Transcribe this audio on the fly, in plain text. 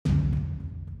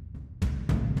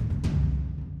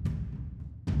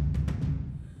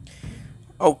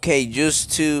Okay,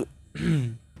 just to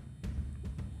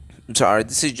sorry,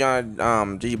 this is John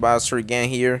G Bosser again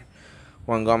here.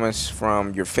 Juan Gomez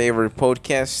from your favorite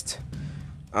podcast.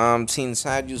 Since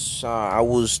I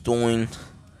was doing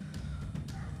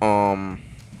um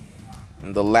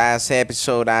the last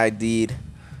episode I did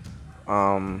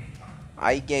um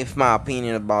I gave my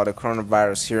opinion about the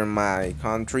coronavirus here in my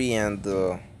country and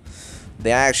the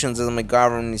actions that my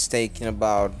government is taking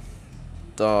about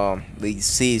the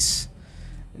disease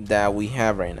that we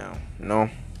have right now.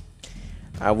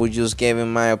 I would just give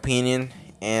him my opinion,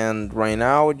 and right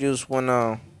now I just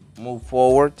wanna move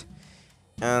forward.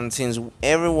 And since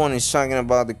everyone is talking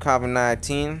about the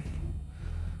COVID-19,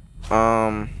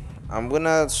 um, I'm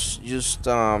gonna just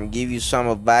give you some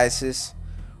advices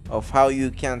of how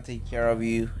you can take care of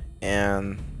you,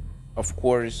 and of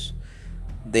course,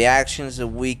 the actions that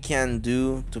we can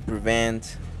do to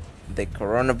prevent the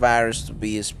coronavirus to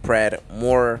be spread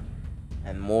more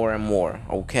and more and more.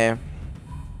 Okay.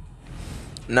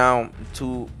 Now,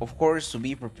 to of course to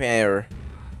be prepared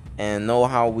and know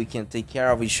how we can take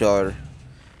care of each other,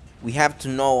 we have to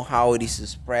know how it is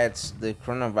spreads. The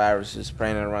coronavirus is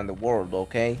spreading around the world.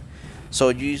 Okay, so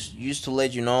used to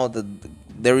let you know that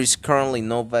there is currently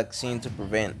no vaccine to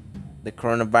prevent the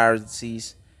coronavirus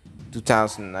disease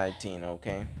 2019.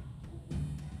 Okay,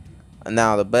 and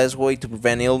now the best way to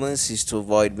prevent illness is to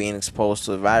avoid being exposed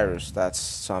to the virus. That's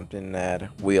something that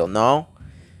we all know.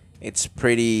 It's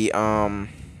pretty I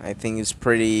think it's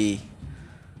pretty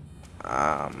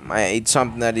it's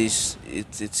something that is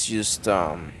it's just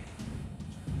something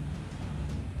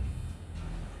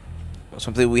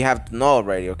we have to know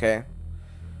already. Okay,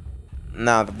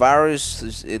 now the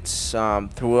virus it's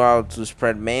throughout to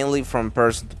spread mainly from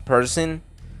person to person,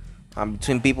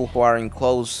 between people who are in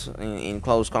close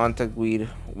contact with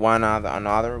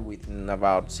another within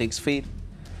about 6 feet,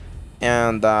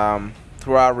 and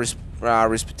throughout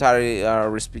respiratory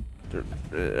let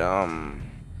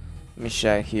me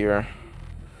check here.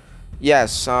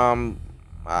 Yes, I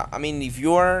mean, if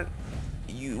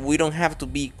we don't have to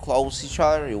be close to each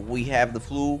other. If we have the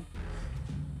flu,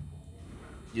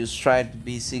 just try to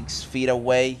be 6 feet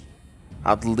away,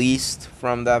 at least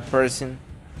from that person.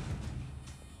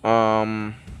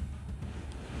 Um,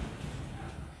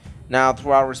 Now,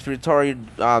 through our respiratory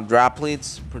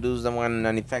droplets produced when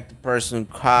an infected person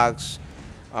coughs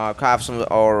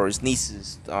or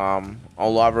sneezes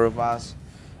all over of us.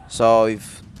 So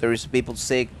if there is people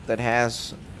sick that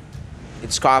has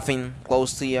it's coughing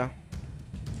close to you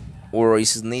or is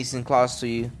sneezing close to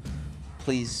you,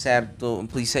 please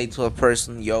say to a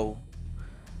person, "Yo,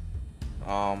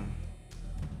 um,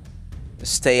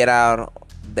 stay it out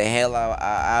the hell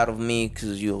out of me,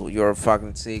 cause you're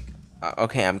fucking sick."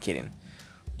 Okay, I'm kidding.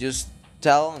 Just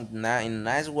tell in a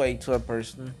nice way to a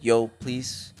person, "Yo,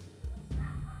 please,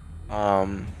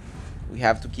 um, we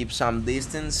have to keep some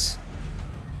distance."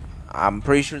 I'm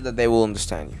pretty sure that they will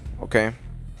understand you. Okay.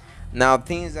 Now,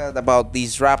 things that about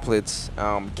these droplets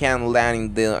can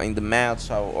land in the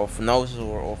mouths of noses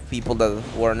or of people that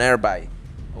were nearby.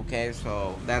 Okay,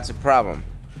 so that's a problem,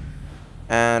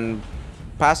 and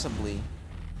possibly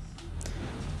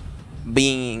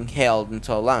being held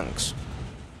into lungs,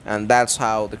 and that's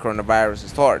how the coronavirus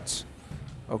starts.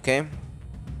 Okay.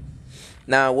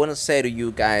 Now, I want to say to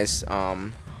you guys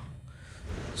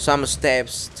some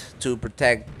steps to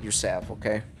protect yourself.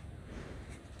 Okay.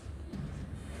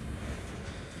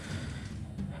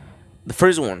 The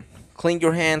first one, clean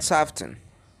your hands often.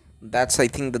 That's I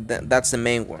think that's the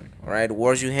main one. All right,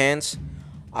 wash your hands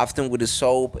often with the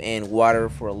soap and water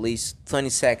for at least 20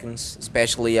 seconds,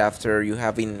 especially after you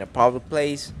have been in a public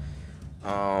place,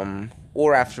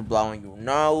 or after blowing your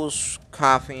nose,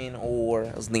 coughing,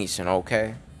 or sneezing.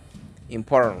 Okay,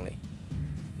 importantly,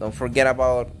 don't forget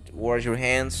about wash your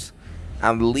hands.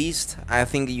 At least I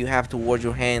think you have to wash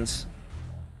your hands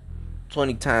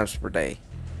 20 times per day,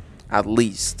 at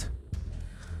least.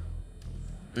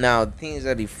 Now, the thing is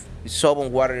that if soap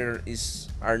and water is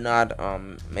are not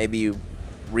maybe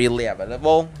really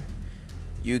available,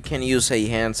 you can use a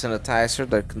hand sanitizer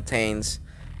that contains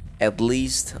at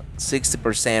least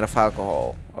 60% of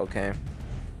alcohol. Okay.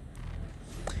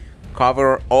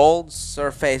 Cover all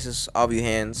surfaces of your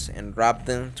hands and rub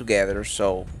them together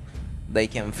so they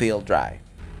can feel dry.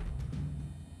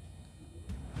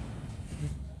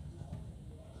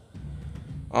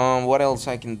 What else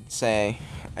I can say?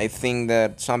 I think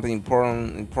that something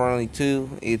importantly too,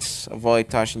 it's avoid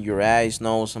touching your eyes,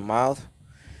 nose, and mouth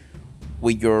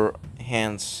with your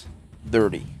hands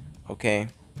dirty. Okay,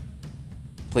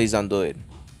 please don't do it.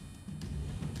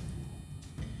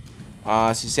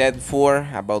 As you said before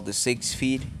about the 6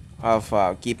 feet of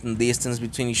keeping distance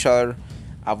between each other,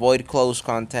 Avoid close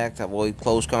contact. Avoid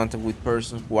close contact with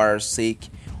persons who are sick,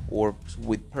 or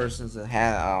with persons that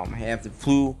have the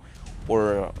flu,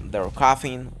 or they're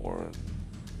coughing, or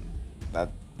that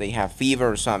they have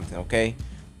fever or something. Okay,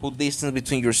 put distance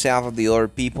between yourself and the other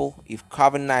people. If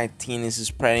COVID-19 is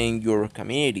spreading in your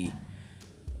community,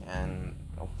 and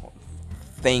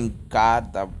thank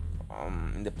God that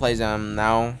in the place I'm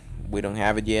now we don't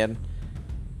have it yet.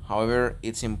 However,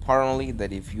 it's importantly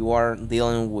that if you are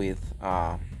dealing with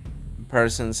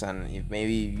persons, and if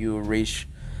maybe you reach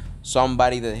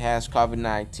somebody that has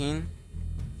COVID-19,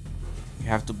 you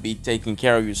have to be taking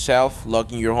care of yourself,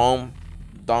 lock in your home,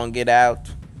 don't get out.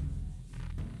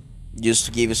 Just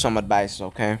to give you some advice,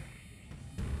 okay?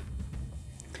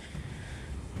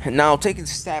 Now, taking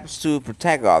steps to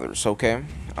protect others, okay?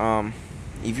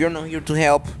 If you're not here to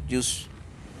help, just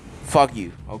fuck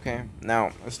you, okay?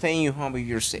 Now, stay in your home if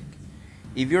you're sick.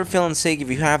 If you're feeling sick, if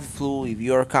you have flu, if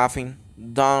you're coughing,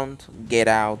 don't get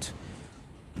out.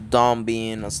 Don't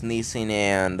be sneezing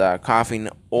and coughing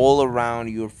all around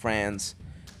your friends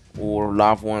or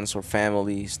loved ones or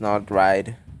family. It's not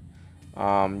right.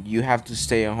 You have to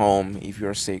stay at home if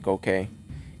you're sick, okay?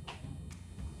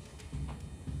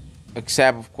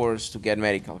 Except, of course, to get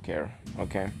medical care,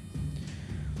 okay?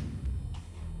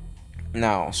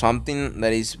 Now, something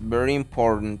that is very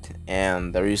important,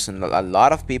 and there is a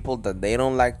lot of people that they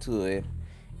don't like to do it.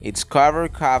 It's cover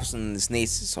coughs and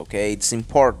sneezes, okay? It's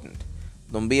important.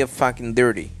 Don't be a fucking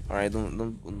dirty, alright?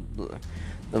 Don't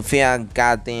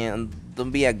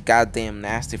be a goddamn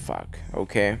nasty fuck,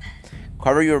 okay?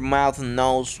 Cover your mouth and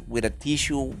nose with a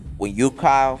tissue when you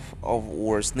cough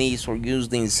or sneeze, or use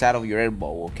the inside of your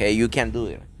elbow, okay? You can do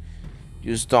it.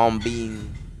 Just don't be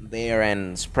there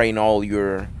and spraying all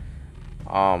your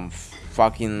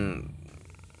fucking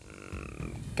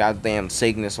goddamn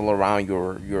sickness all around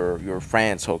your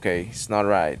friends, okay? It's not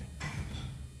right.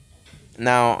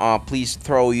 Now, please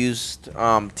throw used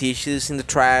tissues in the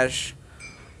trash,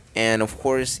 and of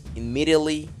course,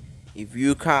 immediately, if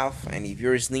you cough and if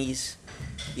you sneeze,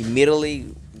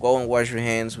 immediately go and wash your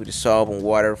hands with soap and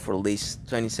water for at least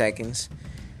 20 seconds.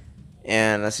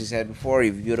 And as I said before,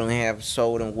 if you don't have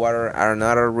soap and water are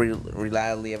not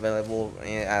reliably available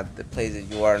at the place that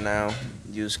you are now,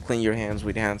 just clean your hands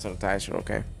with hand sanitizer,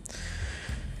 okay?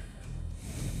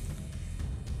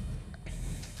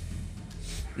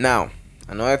 Now,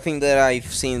 another thing that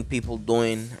I've seen people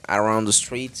doing around the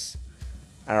streets,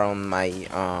 around my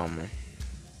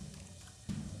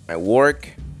work,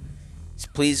 is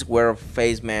please wear a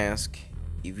face mask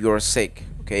if you're sick.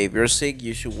 Okay, if you're sick,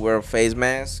 you should wear a face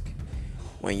mask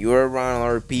when you're around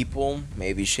other people,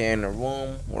 maybe sharing a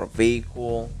room or a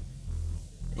vehicle,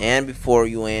 and before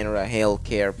you enter a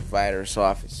healthcare provider's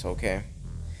office, okay?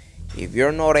 If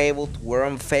you're not able to wear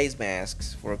face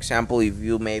masks, for example, if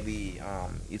you maybe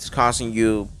it's causing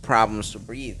you problems to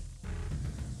breathe,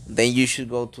 then you should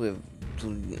go to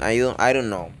I don't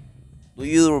know. Do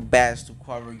your best to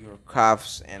cover your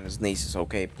coughs and sneezes,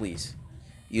 okay? Please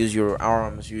use your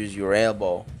arms, use your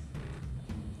elbow.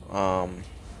 Um,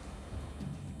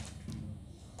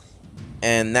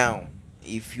 and now,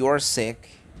 if you're sick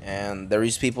and there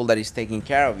is people that is taking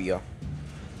care of you,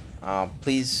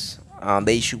 please,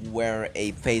 they should wear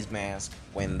a face mask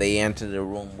when they enter the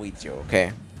room with you,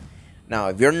 okay? Now,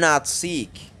 if you're not sick,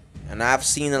 and I've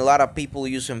seen a lot of people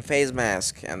using face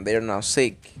masks and they're not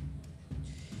sick,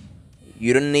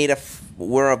 you don't need to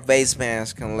wear a face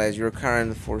mask unless you're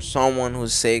caring for someone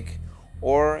who's sick,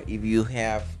 or if you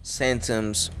have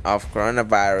symptoms of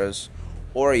coronavirus,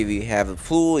 or if you have the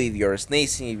flu, if you're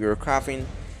sneezing, if you're coughing.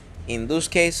 In those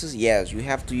cases, yes, you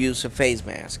have to use a face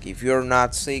mask. If you're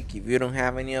not sick, if you don't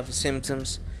have any of the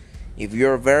symptoms, if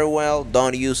you're very well,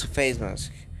 don't use a face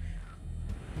mask.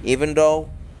 Even though,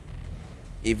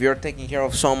 if you're taking care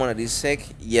of someone that is sick,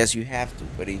 yes, you have to.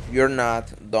 But if you're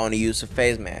not, don't use a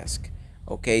face mask.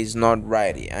 Okay, it's not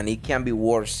right, and it can be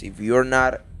worse. If you're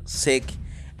not sick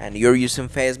and you're using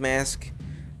face mask,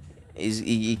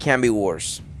 it can be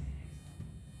worse.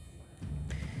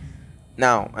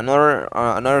 Now,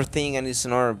 another thing, and it's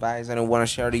another advice I want to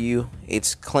share to you.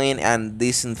 It's clean and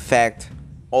disinfect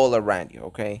all around you.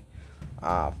 Okay,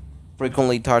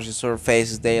 frequently touch the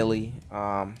surfaces daily.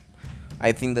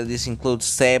 I think that this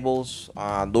includes tables,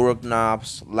 door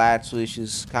knobs, light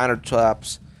switches,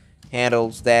 countertops,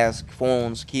 handles, desks,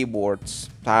 phones, keyboards,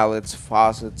 toilets,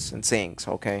 faucets, and sinks.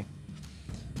 Okay,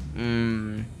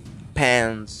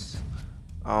 pans.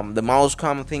 The most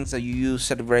common things that you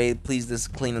use at the very, please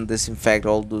just clean and disinfect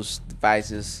all those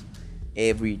devices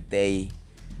every day.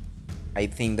 I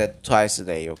think that twice a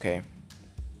day, okay?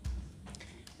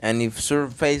 And if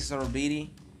surfaces are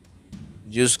dirty,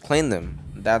 just clean them.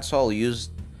 That's all. Use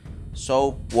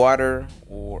soap, water,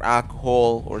 or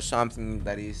alcohol, or something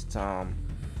that is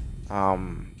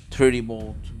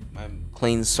treatable to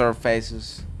clean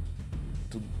surfaces,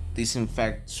 to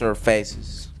disinfect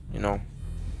surfaces. Now,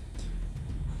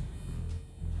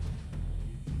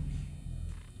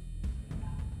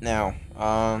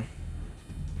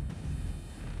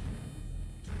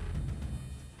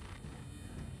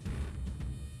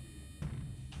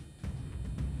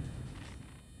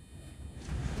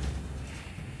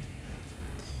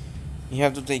 you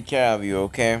have to take care of you,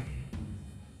 okay?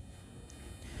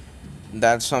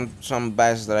 That's some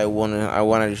advice that I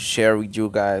wanted to share with you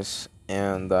guys,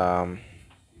 and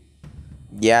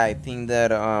yeah, I think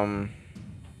that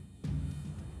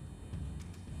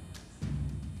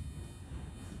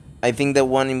I think that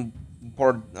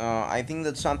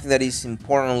something that is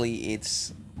importantly,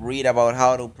 it's read about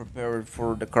how to prepare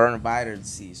for the coronavirus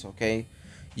disease. Okay,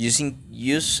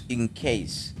 use in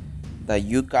case that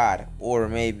you got, or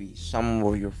maybe some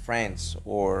of your friends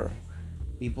or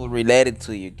people related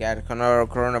to you got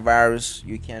coronavirus.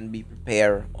 You can be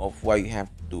prepared of what you have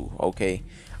to do. Okay,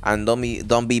 and don't be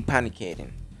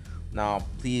panicking. Now,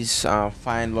 please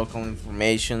find local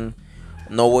information.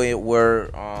 Know where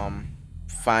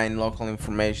find local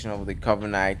information of the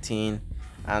COVID-19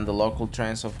 and the local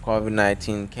trends of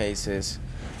COVID-19 cases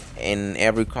in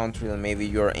every country that maybe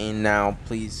you're in now.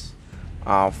 Please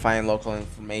find local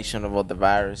information about the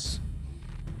virus,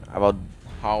 about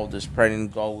how the spreading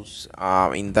goes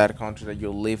in that country that you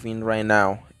live in right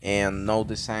now, and know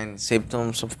the signs and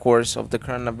symptoms, of course, of the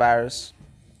coronavirus.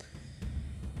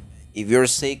 If you're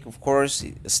sick, of course,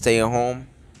 stay at home.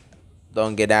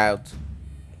 Don't get out.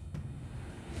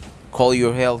 Call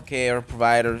your healthcare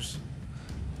providers,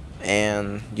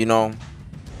 and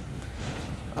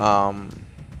um,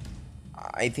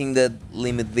 I think that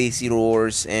limit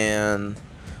visitors and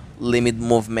limit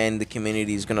movement in the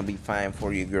community is gonna be fine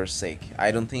for you if you're sick.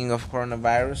 I don't think of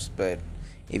coronavirus, but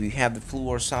if you have the flu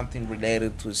or something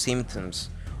related to symptoms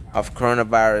of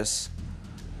coronavirus,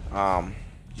 um,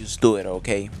 just do it.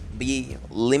 Okay, be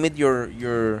limit your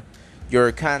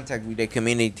contact with the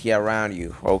community around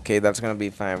you. Okay, that's gonna be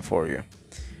fine for you.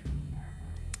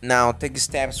 Now take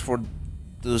steps for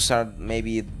those are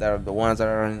maybe the ones that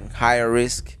are in higher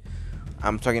risk.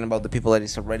 I'm talking about the people that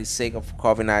is already sick of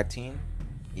COVID-19.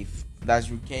 If that's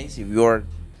your case, if you're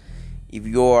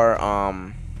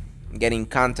getting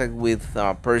contact with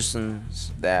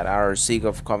persons that are sick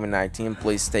of COVID-19,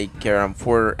 please take care of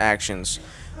further actions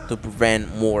to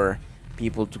prevent more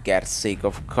people to get sick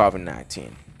of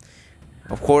COVID-19.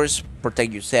 Of course,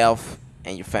 protect yourself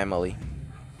and your family.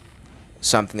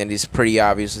 Something that is pretty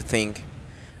obvious, I think,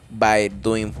 by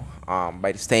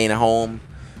staying at home,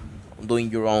 doing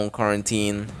your own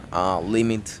quarantine,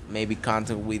 limit maybe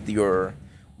contact with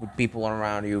people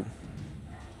around you.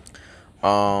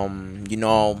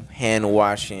 Hand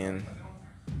washing,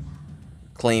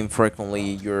 clean frequently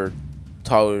your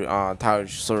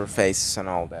touch surfaces and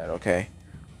all that. Okay.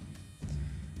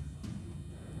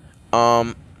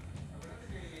 Um,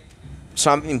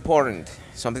 Something important,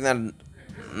 something that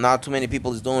not too many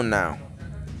people is doing now.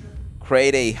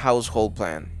 Create a household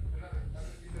plan.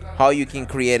 How you can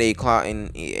create a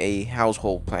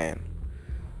household plan.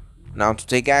 Now, to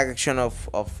take action of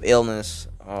illness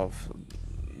of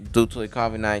due to the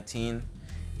COVID-19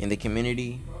 in the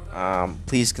community,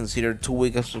 please consider 2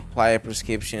 weeks of supply of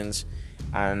prescriptions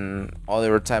and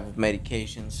other type of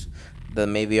medications that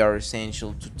maybe are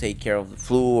essential to take care of the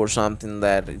flu or something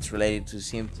that is related to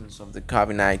symptoms of the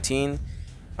COVID-19.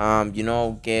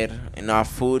 Get enough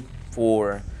food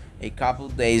for a couple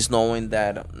of days, knowing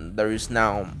that there is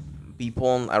now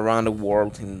people around the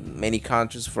world in many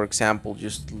countries. For example,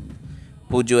 just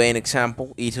put you an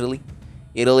example, Italy.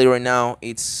 Italy right now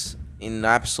it's in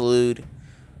absolute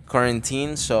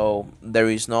quarantine, so there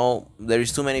is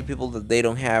too many people that they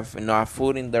don't have enough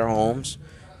food in their homes,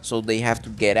 so they have to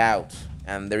get out,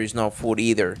 and there is no food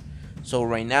either. So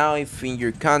right now, if in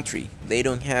your country they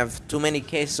don't have too many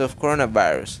cases of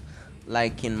coronavirus,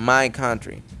 like in my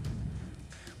country,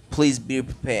 please be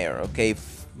prepared. Okay,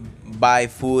 buy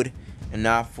food,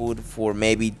 enough food for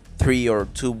maybe 3 or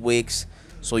 2 weeks,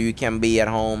 so you can be at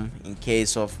home in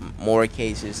case of more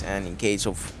cases and in case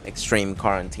of extreme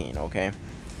quarantine. Okay.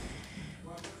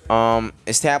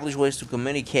 Establish ways to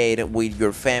communicate with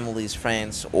your families,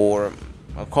 friends, or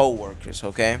co-workers.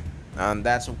 Okay, and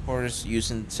that's of course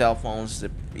using cell phones,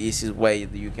 the easiest way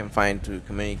that you can find to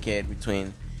communicate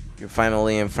between your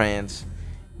family and friends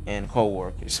and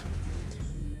co-workers.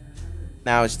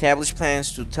 Now, establish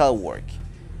plans to telework.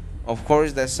 Of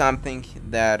course, that's something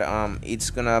that it's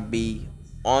gonna be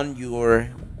on your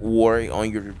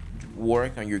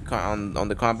work on on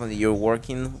the company you're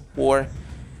working for.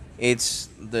 It's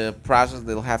the process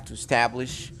they'll have to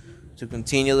establish to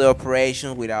continue the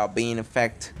operation without being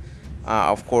affect,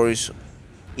 of course,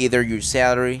 either your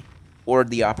salary or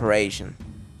the operation.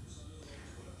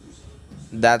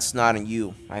 That's not on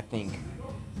you, I think.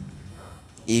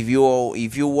 If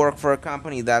you work for a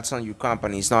company, that's on your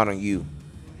company. It's not on you.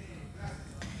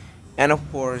 And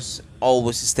of course,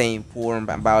 always stay informed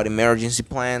about emergency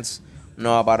plans.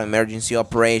 Know about emergency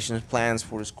operations plans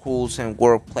for schools and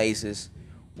workplaces,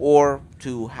 or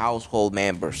to household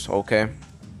members. Okay.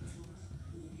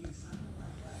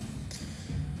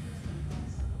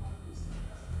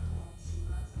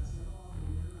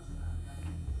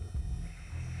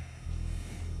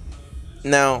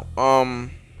 Now,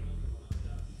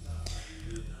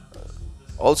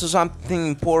 also something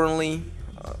importantly,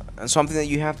 and something that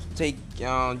you have to take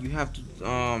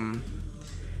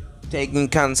in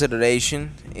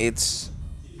consideration. It's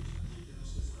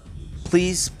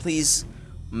please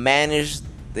manage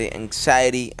the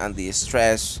anxiety and the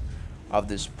stress of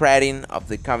the spreading of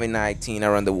the COVID-19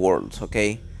 around the world.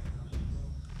 Okay,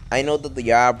 I know that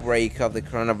the outbreak of the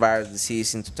coronavirus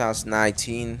disease in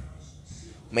 2019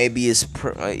 maybe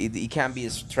it can be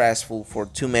stressful for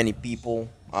too many people.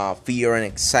 Fear and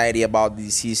anxiety about the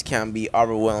disease can be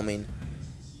overwhelming,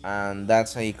 and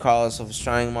that's a cause of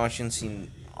strong emotions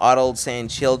in adults and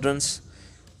children's.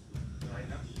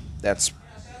 That's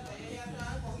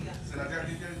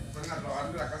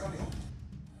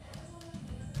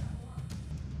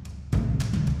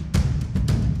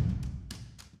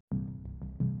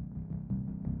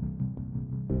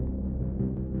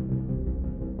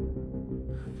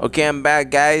okay. I'm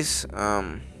back, guys.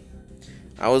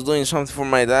 I was doing something for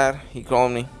my dad. He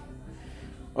called me.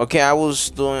 Okay, I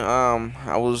was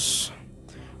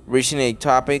reaching a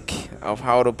topic of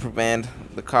how to prevent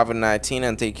the COVID-19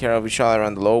 and take care of each other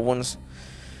and the loved ones.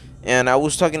 And I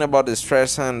was talking about the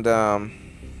stress and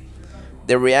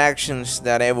the reactions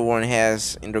that everyone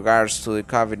has in regards to the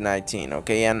COVID-19.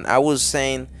 Okay, and I was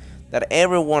saying that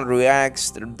everyone reacts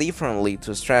differently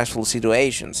to stressful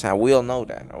situations, and we all know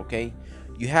that. Okay,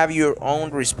 you have your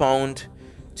own response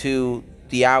to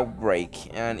the outbreak,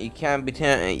 and it can be.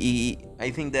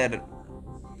 I think that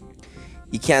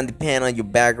it can depend on your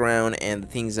background and the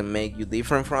things that make you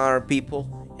different from other people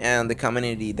and the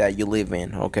community that you live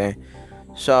in. Okay,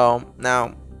 so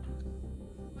now,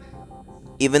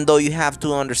 even though you have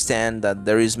to understand that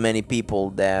there is many people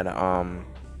that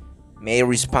may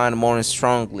respond more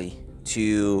strongly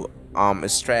to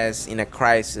stress in a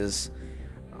crisis,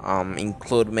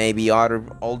 include maybe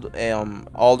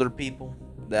older people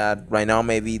that right now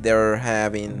maybe they're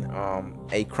having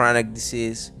a chronic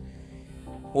disease,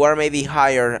 who are maybe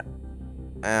higher,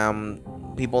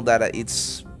 people that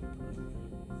it's,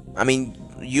 I mean,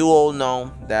 you all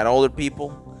know that older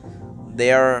people,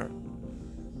 they are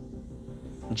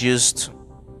just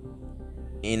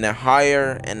in a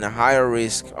higher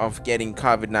risk of getting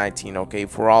COVID-19. Okay,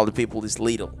 for all the people is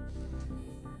little.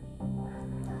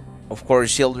 Of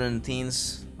course, children and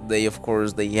teens, they of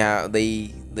course they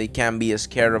can be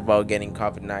scared about getting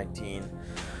COVID-19.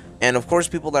 And of course,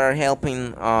 people that are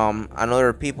helping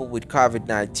another people with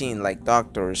COVID-19, like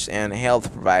doctors and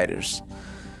health providers,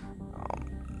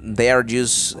 they are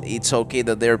just, it's okay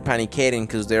that they're panicking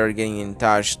because they're getting in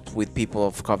touch with people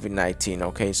of COVID-19.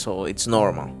 Okay, so it's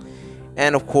normal.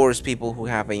 And of course, people who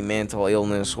have a mental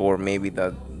illness, or maybe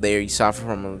that they suffer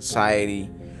from anxiety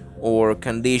or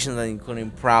conditions that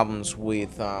including problems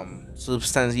with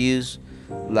substance use,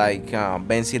 like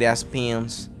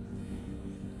benzodiazepines.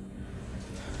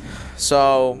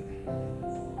 So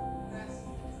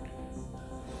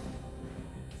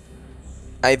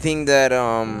I think that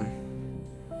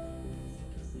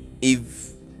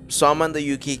if someone that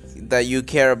you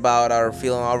care about are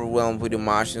feeling overwhelmed with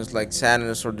emotions like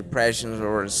sadness or depression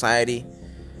or anxiety,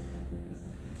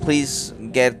 please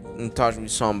get in touch with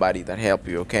somebody that help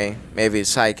you. Okay, maybe a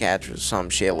psychiatrist or some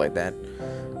shit like that.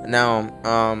 Now,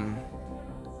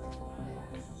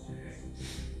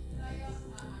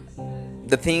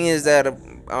 the thing is that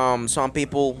some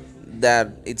people, that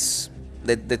it's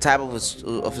the type of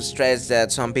stress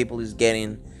that some people is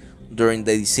getting during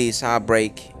the disease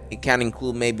outbreak, it can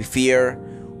include maybe fear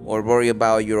or worry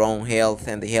about your own health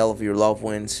and the health of your loved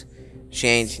ones,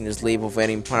 change in the sleep of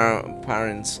any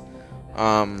parents,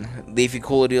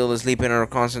 difficulty of sleeping or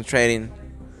concentrating,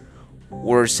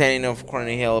 or setting of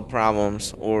chronic health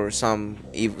problems, or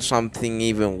something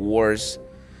even worse.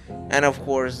 And of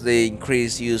course, the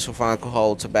increased use of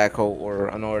alcohol, tobacco, or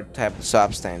another type of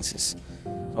substances.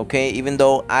 Okay, even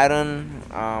though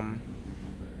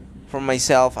for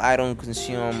myself, I don't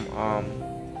consume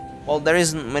Well, there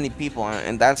isn't many people,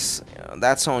 and that's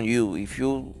on you. If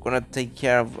you're gonna take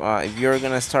care of, if you're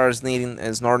gonna start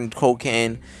snorting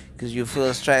cocaine because you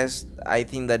feel stressed, I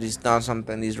think that is not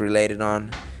something is related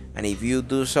on. And if you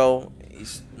do so,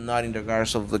 it's not in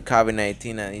regards of the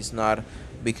COVID-19, and it's not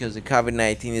because the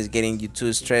COVID-19 is getting you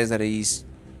too stressed that it is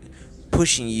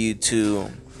pushing you to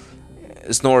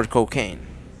snort cocaine.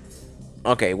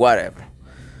 Okay, whatever.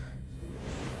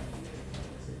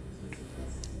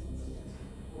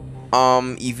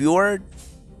 If you're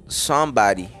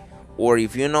somebody, or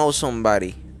if you know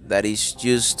somebody that is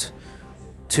just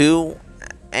too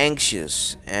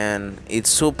anxious and it's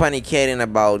so panicking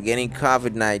about getting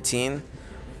COVID 19,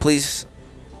 please,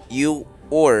 you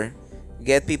or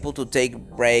get people to take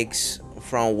breaks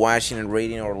from watching and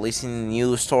reading or listening to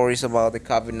news stories about the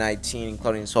COVID 19,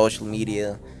 including social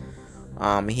media.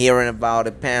 Hearing about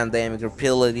a pandemic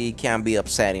repeatedly can be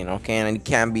upsetting, okay, and it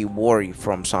can be worry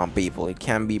from some people. It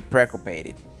can be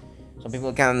preoccupied. Some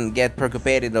people can get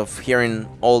preoccupied of hearing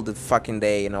all the fucking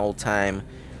day and all time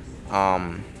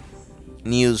um,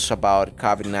 news about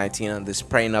COVID-19 and the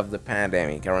spreading of the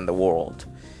pandemic around the world.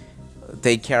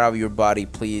 Take care of your body,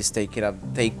 please. Take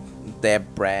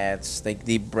deep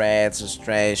breaths,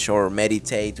 stretch or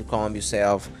meditate to calm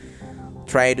yourself.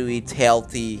 Try to eat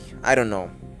healthy. I don't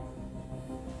know.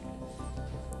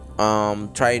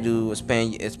 Try to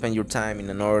spend your time in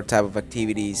another type of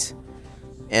activities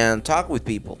and talk with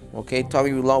people. Okay, talk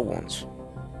with your loved ones.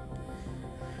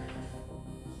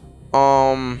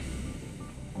 Um,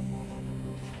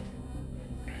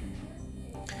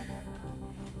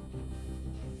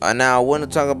 Now I want to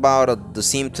talk about the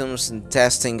symptoms and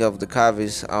testing of the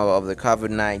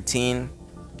COVID-19.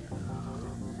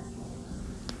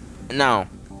 Now,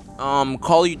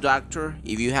 call your doctor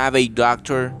if you have a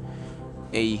doctor,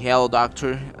 a health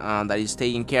doctor that is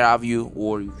taking care of you,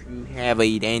 or if you have a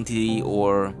identity,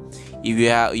 or if you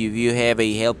have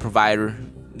a health provider,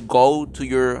 go to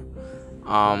your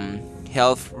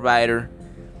health provider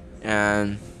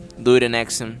and do it an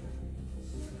exam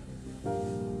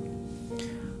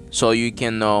so you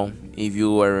can know if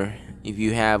you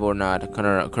have or not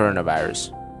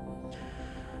coronavirus.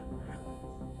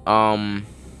 Um,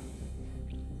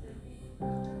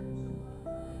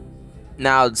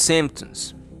 Now the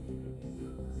symptoms.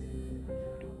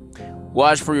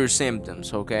 Watch for your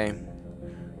symptoms, okay?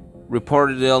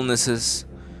 Reported illnesses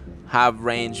have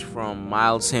ranged from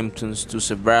mild symptoms to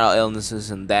severe illnesses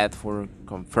and death for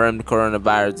confirmed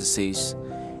coronavirus disease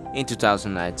in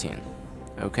 2019.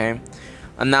 Okay?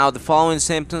 And now the following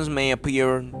symptoms may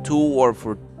appear 2 or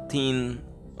 14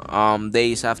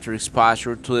 days after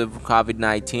exposure to the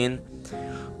COVID-19: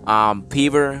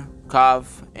 fever,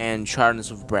 cough, and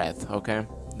shortness of breath. Okay?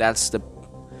 That's the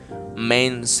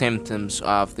main symptoms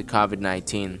of the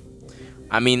COVID-19.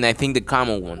 I mean, I think the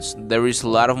common ones. There is a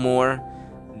lot of more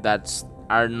that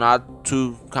are not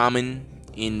too common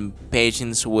in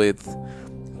patients with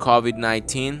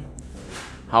COVID-19.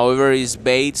 However,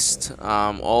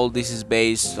 all this is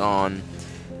based on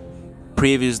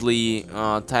previously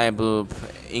type of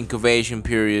incubation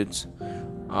periods,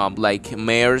 like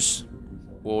MERS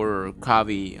or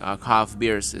cough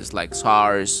viruses like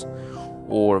SARS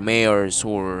or MERS,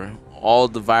 or all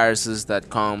the viruses that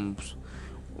come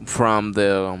from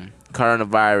the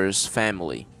coronavirus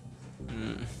family.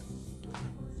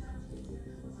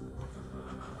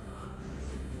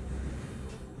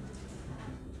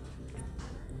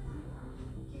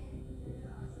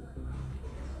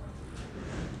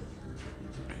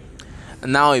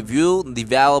 Now, if you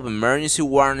develop emergency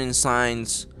warning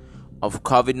signs of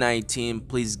COVID-19,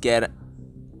 please get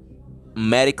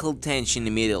medical attention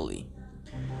immediately.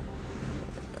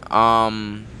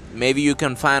 Maybe you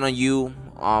can find on you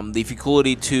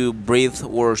difficulty to breathe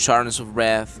or shortness of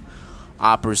breath,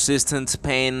 persistent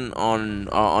pain on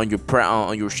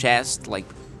your chest, like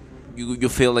you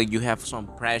feel like you have some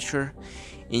pressure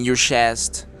in your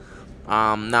chest.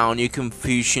 Now, new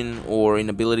confusion or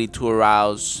inability to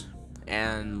arouse,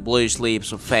 and bluish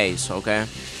lips or face. Okay,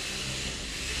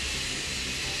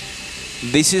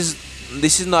 this is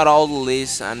not all the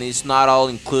list, and it's not all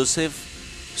inclusive.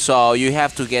 So you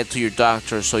have to get to your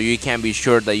doctor so you can be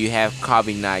sure that you have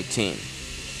COVID-19.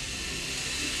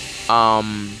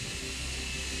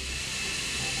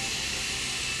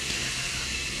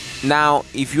 Now,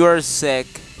 if you are sick,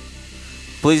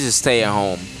 please stay at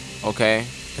home. Okay,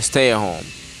 stay at home.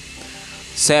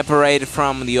 Separate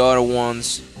from the other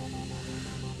ones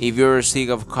if you're sick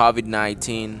of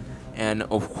COVID-19, and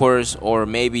of course, or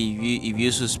maybe if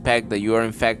you suspect that you are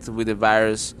infected with the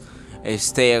virus,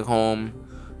 stay at home.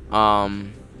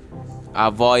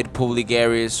 Avoid public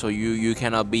areas so you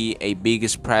cannot be a big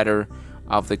spreader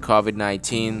of the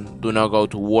COVID-19. Do not go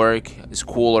to work,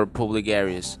 school, or public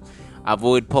areas.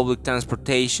 Avoid public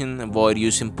transportation. Avoid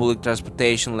using public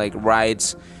transportation like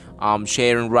rides,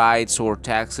 sharing rides or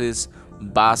taxis,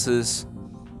 buses.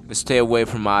 Stay away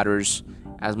from others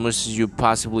as much as you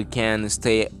possibly can.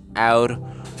 Stay out,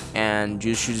 and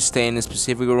you should stay in a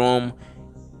specific room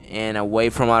and away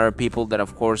from other people that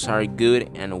of course are good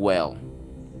and well.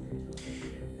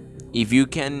 If you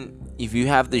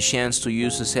have the chance to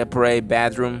use a separate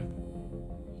bathroom,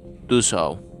 do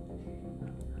so.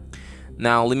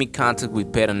 Now limit contact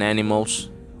with pet and animals.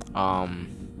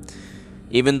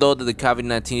 Even though the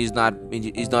COVID-19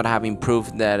 is not having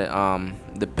proof that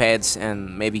the pets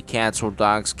and maybe cats or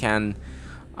dogs can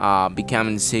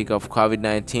becoming sick of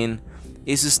COVID-19,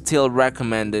 it's still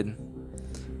recommended.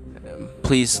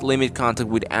 Please limit contact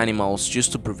with animals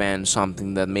just to prevent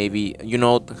something that maybe you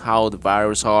know how the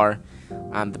virus are,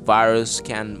 and the virus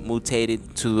can mutate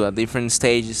it to different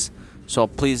stages. So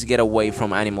please get away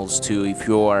from animals too if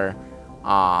you are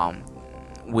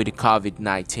with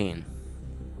COVID-19.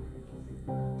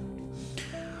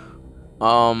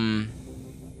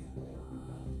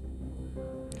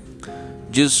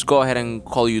 Just go ahead and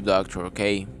call your doctor,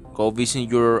 okay? Go visit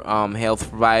your health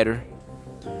provider.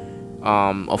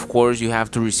 Of course, you have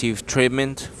to receive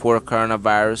treatment for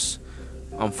coronavirus.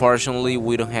 Unfortunately,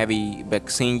 we don't have a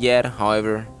vaccine yet.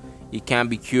 However, it can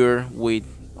be cured with.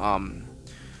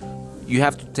 You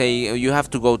have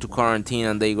to go to quarantine,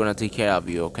 and they're gonna take care of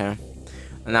you. Okay.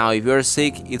 Now, if you're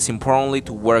sick, it's important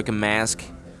to wear a mask.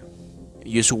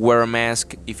 You should wear a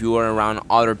mask if you are around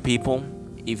other people.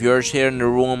 If you're sharing a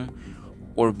room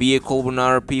or vehicle with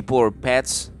other people or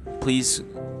pets, please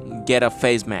get a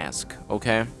face mask.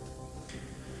 Okay.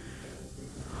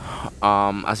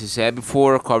 As I said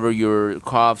before, cover your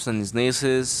coughs and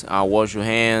sneezes. Wash your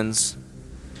hands.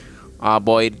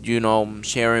 Avoid,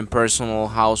 sharing personal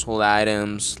household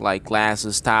items like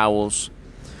glasses, towels,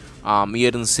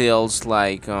 utensils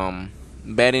like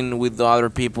bedding with other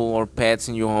people or pets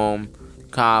in your home,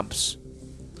 cups,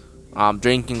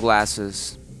 drinking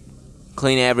glasses.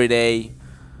 Clean every day,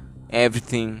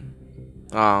 everything.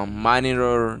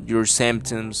 Monitor your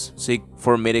symptoms. Seek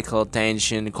for medical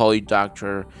attention. Call your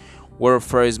doctor. Wear a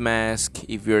face mask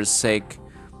if you're sick,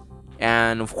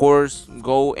 and of course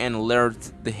go and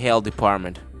alert the health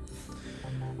department.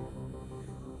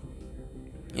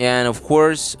 And of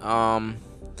course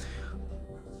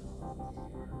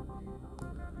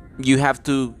you have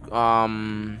to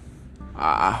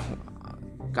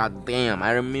god damn,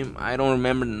 I don't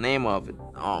remember the name of it.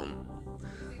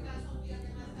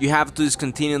 You have to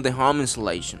discontinue the home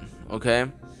installation, okay?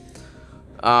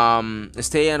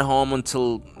 Stay at home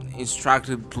until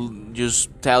instructed to just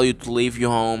tell you to leave your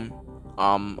home.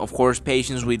 Of course,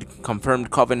 patients with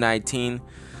confirmed COVID-19,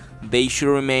 they should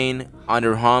remain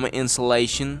under home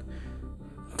insulation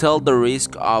till the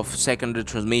risk of secondary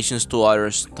transmissions to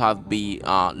others to be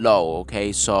low.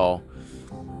 Okay, so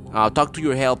talk to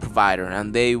your health provider,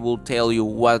 and they will tell you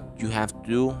what you have to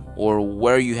do or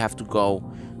where you have to go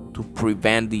to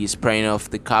prevent the spreading of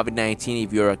the COVID-19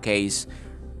 if you're a case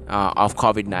of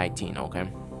COVID-19. Okay,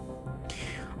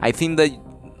 I think that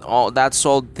that's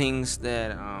all things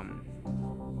that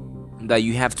that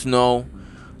you have to know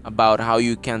about how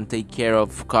you can take care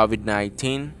of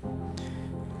COVID-19.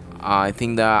 I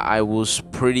think that I was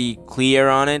pretty clear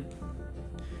on it,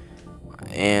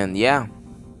 and yeah,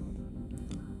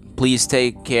 please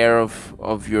take care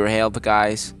of your health,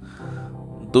 guys.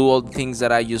 Do all the things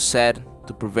that I just said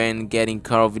to prevent getting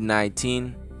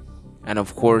COVID-19, and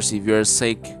of course, if you're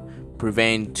sick,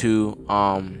 prevent to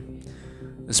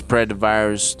spread the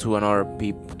virus to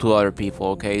other people.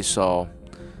 Okay, so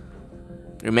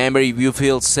remember, if you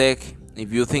feel sick,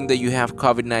 if you think that you have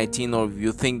COVID-19, or if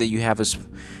you think that you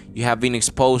have been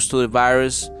exposed to the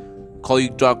virus, call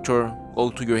your doctor,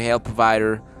 go to your health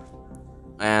provider,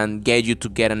 and get you to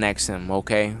get an exam,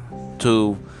 okay,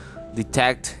 to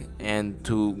detect and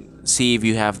to see if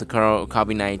you have the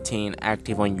COVID-19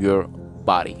 active on your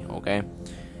body. Okay,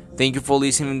 thank you for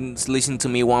listening to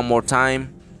me one more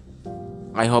time.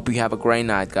 I hope you have a great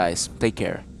night, guys. Take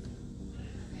care.